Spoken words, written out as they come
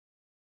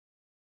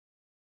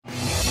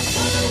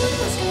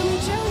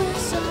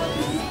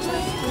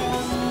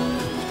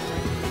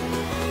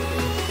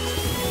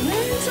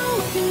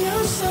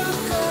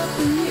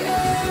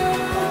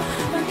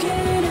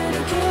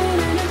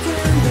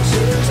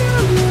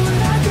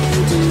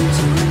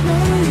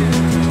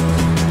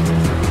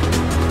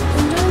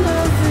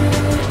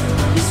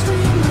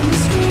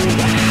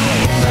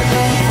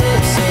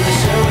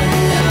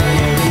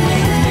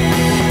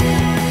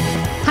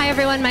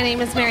My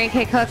name is Mary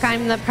Kay Cook.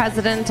 I'm the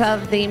president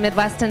of the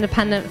Midwest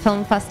Independent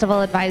Film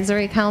Festival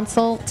Advisory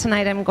Council.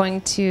 Tonight I'm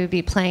going to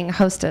be playing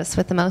hostess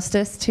with the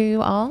mostest to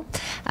you all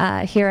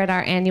here at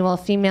our annual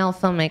Female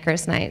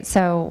Filmmakers Night.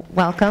 So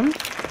welcome.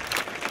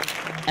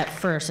 At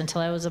first,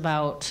 until I was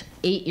about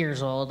 8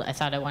 years old, I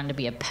thought I wanted to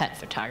be a pet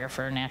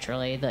photographer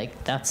naturally.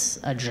 Like, that's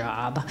a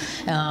job.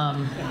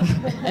 And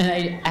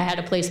I had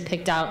a place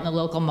picked out in the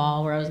local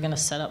mall where I was going to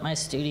set up my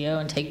studio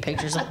and take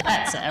pictures of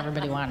pets that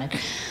everybody wanted.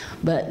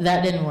 But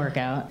that didn't work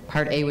out.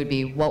 Part A would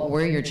be, what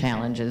were your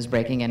challenges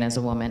breaking in as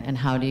a woman, and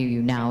how do you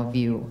now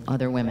view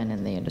other women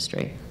in the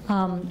industry?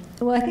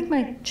 Well, I think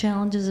my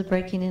challenges of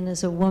breaking in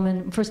as a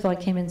woman, first of all, I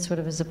came in sort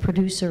of as a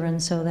producer,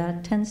 and so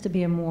that tends to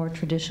be a more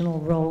traditional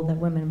role that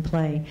women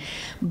play.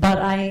 But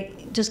I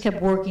just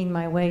kept working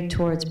my way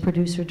towards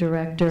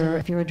producer-director.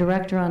 If you're a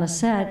director on a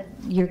set,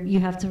 you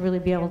have to really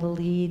be able to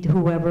lead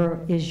whoever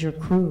is your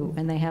crew,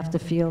 and they have to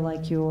feel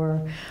like you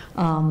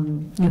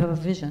have a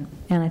vision.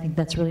 And I think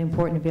that's really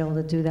important to be able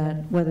to do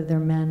that, whether they're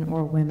men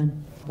or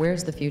women.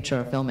 Where's the future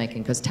of filmmaking?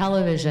 Because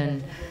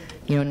television,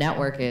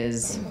 network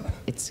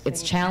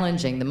it's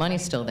challenging. The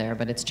money's still there,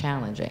 but it's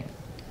challenging.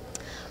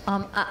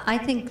 I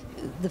think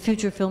the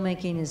future of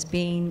filmmaking is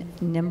being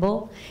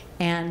nimble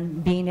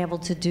and being able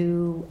to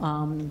do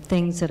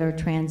things that are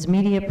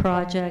transmedia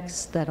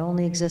projects that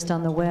only exist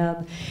on the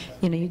web.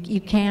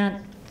 You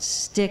can't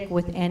stick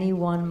with any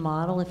one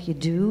model. If you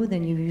do,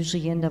 then you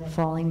usually end up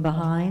falling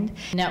behind.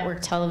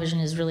 Network television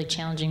is really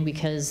challenging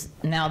because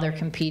now they're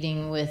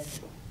competing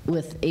with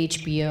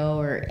HBO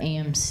or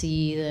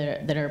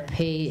AMC that are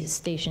pay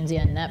stations,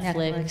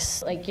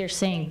 Netflix. Like you're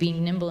saying,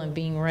 being nimble and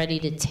being ready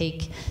to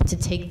take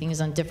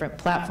things on different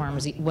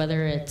platforms,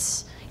 whether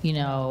it's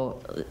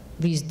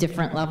these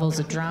different levels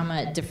of drama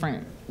at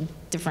different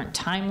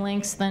time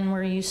lengths than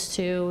we're used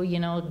to,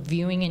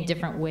 viewing in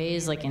different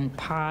ways, like in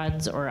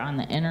pods or on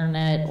the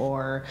internet,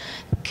 or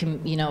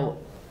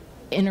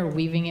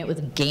interweaving it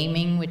with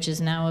gaming, which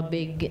is now a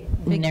big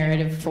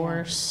narrative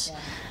force. Yeah.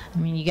 I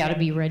mean, you got to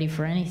be ready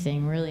for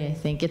anything, really, I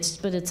think.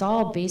 But it's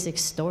all basic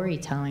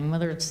storytelling,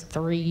 whether it's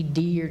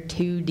 3D or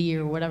 2D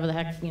or whatever the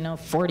heck,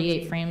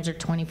 48 frames or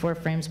 24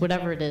 frames,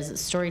 whatever it is, it's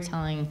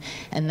storytelling,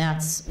 and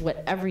that's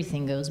what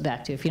everything goes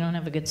back to. If you don't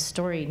have a good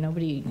story,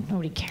 nobody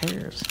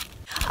cares.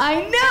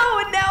 I know,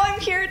 and now I'm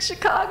here in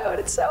Chicago, and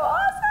it's so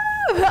awesome.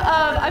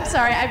 I'm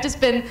sorry, I've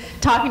just been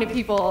talking to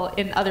people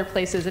in other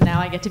places, and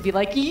now I get to be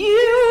like,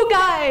 you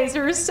guys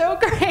are so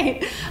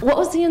great. What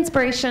was the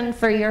inspiration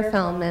for your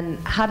film, and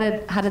how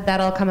did that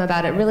all come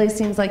about? It really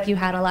seems like you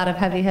had a lot of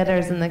heavy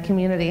hitters in the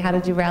community. How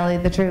did you rally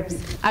the troops?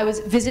 I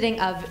was visiting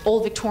an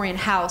old Victorian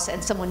house,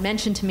 and someone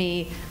mentioned to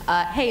me,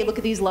 hey, look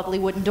at these lovely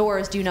wooden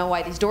doors. Do you know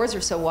why these doors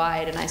are so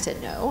wide? And I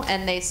said, no.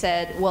 And they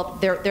said, well,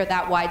 they're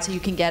that wide so you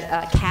can get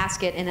a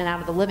casket in and out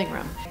of the living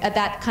room.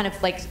 That kind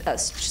of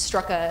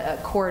struck a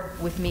chord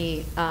with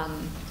me,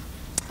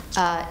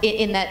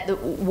 in that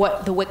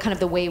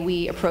the way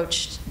we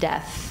approach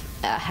death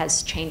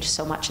has changed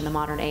so much in the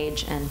modern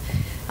age, and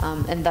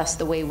thus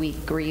the way we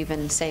grieve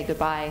and say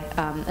goodbye.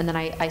 And then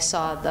I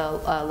saw the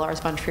Lars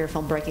von Trier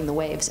film Breaking the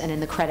Waves, and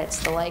in the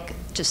credits,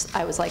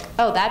 I was like,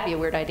 oh, that'd be a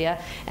weird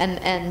idea, and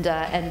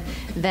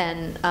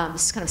then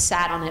just kind of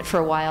sat on it for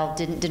a while,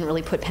 didn't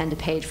really put pen to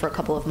page for a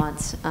couple of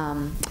months,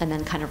 and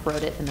then kind of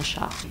wrote it in the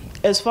shop.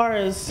 As far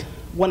as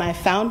when I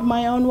found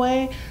my own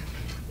way,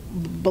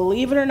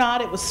 believe it or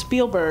not, it was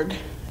Spielberg.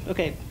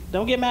 Okay,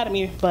 don't get mad at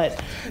me,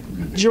 but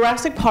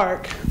Jurassic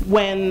Park,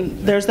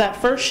 when there's that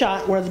first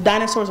shot where the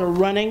dinosaurs are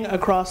running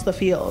across the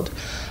field,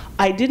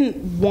 I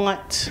didn't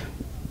want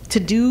to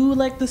do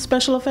the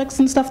special effects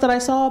and stuff that I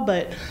saw,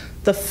 but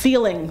the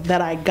feeling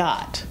that I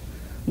got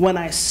when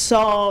I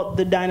saw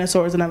the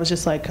dinosaurs, and I was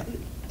just like,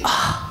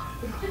 ah.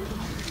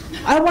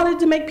 I wanted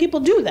to make people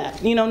do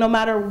that, no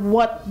matter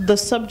what the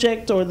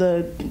subject or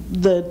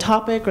the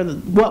topic or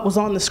what was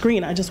on the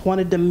screen. I just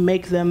wanted to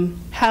make them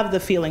have the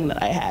feeling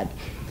that I had.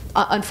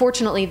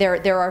 Unfortunately,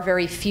 there are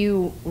very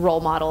few role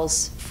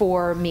models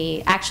for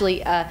me,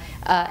 actually,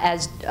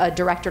 as a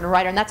director and a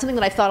writer, and that's something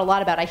that I've thought a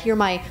lot about. I hear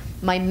my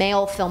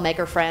male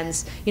filmmaker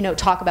friends,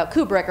 talk about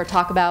Kubrick or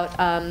talk about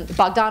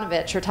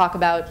Bogdanovich or talk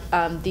about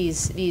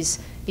these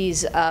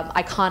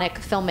iconic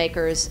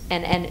filmmakers,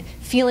 and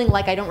feeling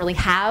like I don't really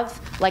have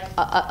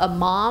a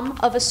mom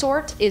of a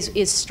sort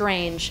is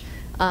strange.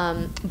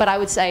 But I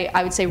would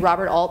say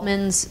Robert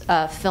Altman's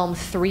film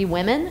 3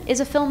 Women is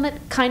a film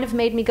that kind of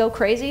made me go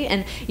crazy,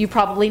 and you've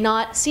probably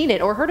not seen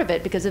it or heard of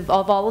it because of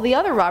all of the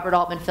other Robert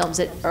Altman films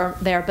that are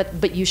there,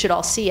 but you should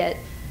all see it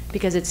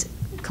because it's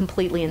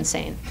completely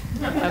insane.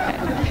 Okay.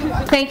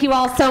 Thank you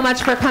all so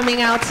much for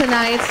coming out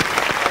tonight.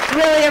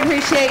 Really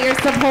appreciate your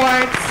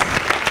support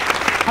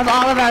of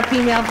all of our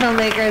female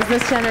filmmakers,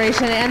 this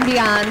generation and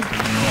beyond.